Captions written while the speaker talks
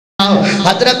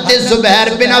حضرت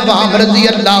زبیر بن عوام رضی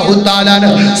اللہ تعالیٰ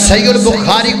صحیح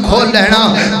البخاری کھول لینا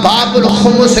باب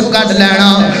الخمس کٹ لینا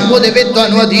وہ دے بھی تو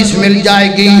حدیث مل جائے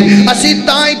گی اسی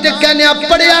تائیں تے کہنے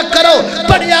پڑھیا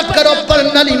کرو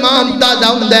پڑھنا امام تازہ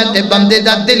ہوں دے تے بندے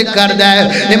دا دل کر دے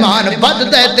ایمان بد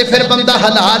دے تے پھر بندہ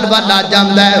حلال والا جام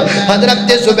دے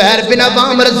حضرت زبیر بن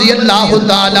عوام رضی اللہ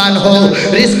تعالیٰ عنہ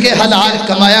رزق حلال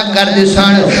کمایا کر دے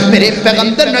سن میرے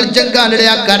پیغمبر نال جنگاں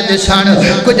لڑیا کر دے سن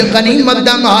کچھ غنیمت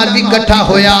دا مال بھی کٹھا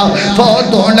ہویا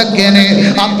فوت ہون لگے نے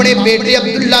اپنے بیٹے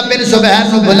عبداللہ بن زبیر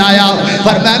نو بلایا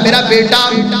فرمایا میرا بیٹا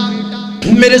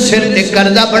میرے سر تے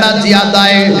قرضہ بڑا زیادہ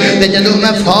ہے تے جدوں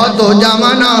میں فوت ہو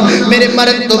جاوانا میرے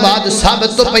مرن تو بعد سب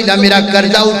تو پہلا میرا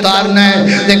قرضہ اتارنا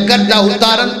ہے تے قرضہ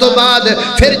اتارن تو بعد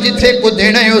پھر جتھے کو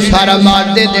دینا ہے وہ سارا مال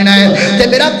دے دینا ہے تے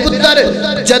میرا پتر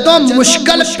جدوں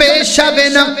مشکل پیش آوے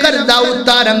نا قرضہ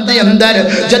اتارن دے اندر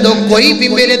جدوں کوئی بھی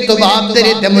میرے تو بعد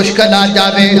تیرے تے مشکل آ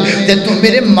جاوے تے تو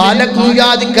میرے مالک کو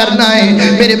یاد کرنا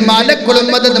ہے میرے مالک کو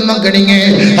مدد منگنی ہے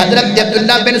حضرت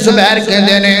عبداللہ بن زبیر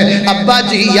کہندے نے ابا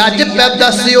جی آج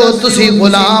دسیو تسی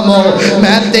غلام ہو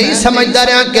میں تے ہی سمجھدا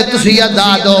رہا کہ تسی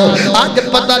آزاد ہو آج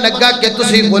پتہ لگا کہ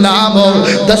تسی غلام ہو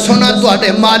دسو نا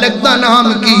تواڈے مالک دا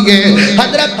نام کی ہے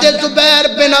حضرت زبیر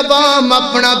بن عوام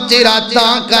اپنا چہرہ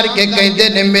تاں کر کے کہندے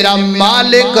نے میرا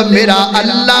مالک میرا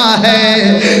اللہ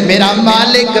ہے میرا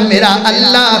مالک میرا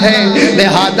اللہ ہے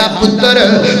لہذا پتر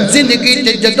زندگی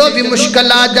تے جدوں بھی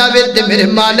مشکل آ جاوے تے میرے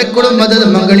مالک کو مدد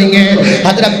منگنی ہے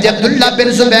حضرت عبداللہ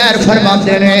بن زبیر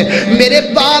فرماتے ہیں میرے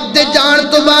باپ دے جان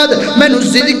تو بعد میں نو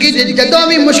زندگی جدوں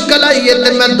بھی مشکل آئی ہے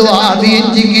تے میں دعا بھی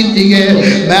انجی کی دیئے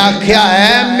میں آکھیا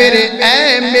ہے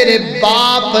میرے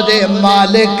باپ دے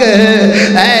مالک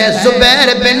اے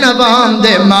زبیر بن عوام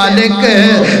دے مالک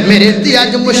میرے تے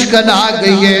آج مشکل آ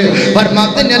گئی ہے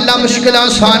فرماتے ہیں اللہ مشکل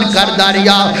آسان کر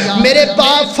داریا میرے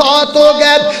باپ فوت ہو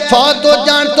گئے فوت ہو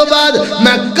جان تو بعد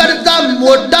میں کردہ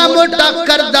موٹا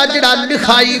کردہ جڑا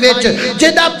لکھائی ویچ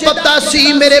جدہ پتہ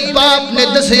سی میرے باپ نے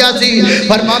دسیا سی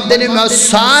فرماتے نے میں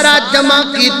سارا جمع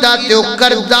کیتا تے وہ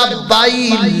کردہ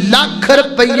 22 لاکھ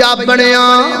روپیہ بنیا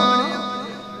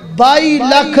 22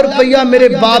 لاکھ روپیہ میرے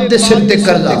باپ دے سر تے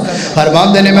کردہ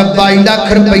فرماتے نے میں 22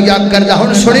 لاکھ روپیہ کردہ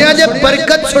ہن سنیا جے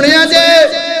برکت سنیا جے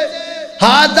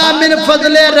ہادا من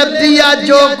فضل ربیہ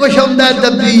جو کچھ ہوندہ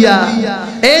دبیہ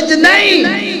انج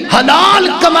نہیں حلال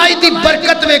کمائی دی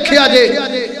برکت ویکھیا جے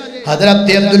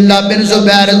حضرت عبداللہ بن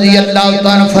زبیر رضی اللہ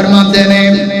تعالیٰ فرماتے نے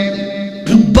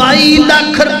 22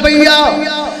 لاکھ روپیہ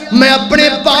میں اپنے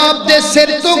باپ دے سر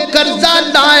تو قرضہ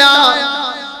لایا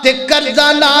تے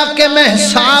قرضہ لا کے میں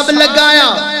حساب لگایا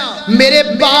میرے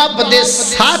باپ دے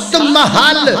 7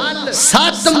 محل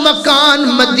 7 مکان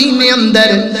مدینے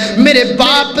اندر میرے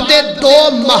باپ دے 2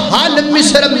 محل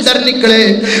مصر اندر نکلے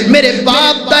میرے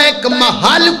باپ دا ایک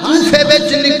محل کوفے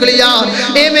بچ نکلیا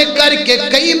ایمیں کر کے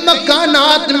کئی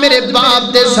مکانات میرے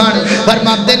باپ دے سن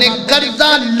فرماتے نے قرضہ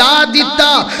لا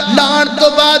دیتا لان تو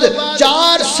بعد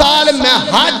 4 سال میں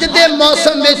حج دے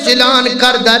موسم میں اعلان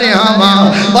کر دا رہا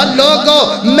ہاں اور لوگوں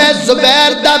میں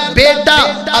زبیر دا بیٹا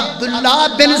عبداللہ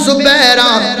بن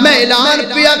زبیران میں اعلان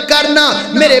پیا کرنا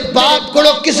میرے باپ کو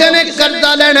کسے نے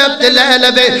قرضہ لینا تے لے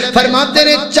لبے فرماتے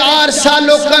نے 4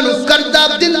 سالوں کا نو قرضہ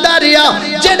دندہ ریا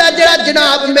جڑا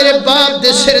جناب میرے باپ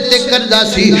دے سر تے قرضہ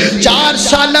سی 4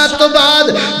 سالہ تو بعد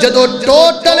جدو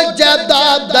ٹوٹل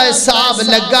جائیداد دا حساب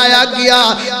لگایا گیا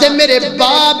تے میرے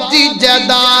باپ دی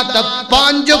جائیداد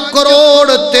 5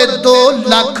 کروڑ تے 2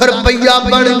 لاکھ روپیہ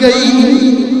بڑھ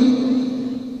گئی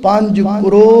 5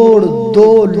 کروڑ 2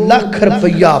 لاکھ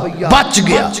روپیہ بچ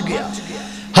گیا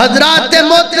حضرات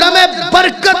محترم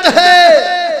برکت ہے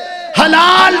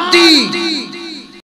حلال دی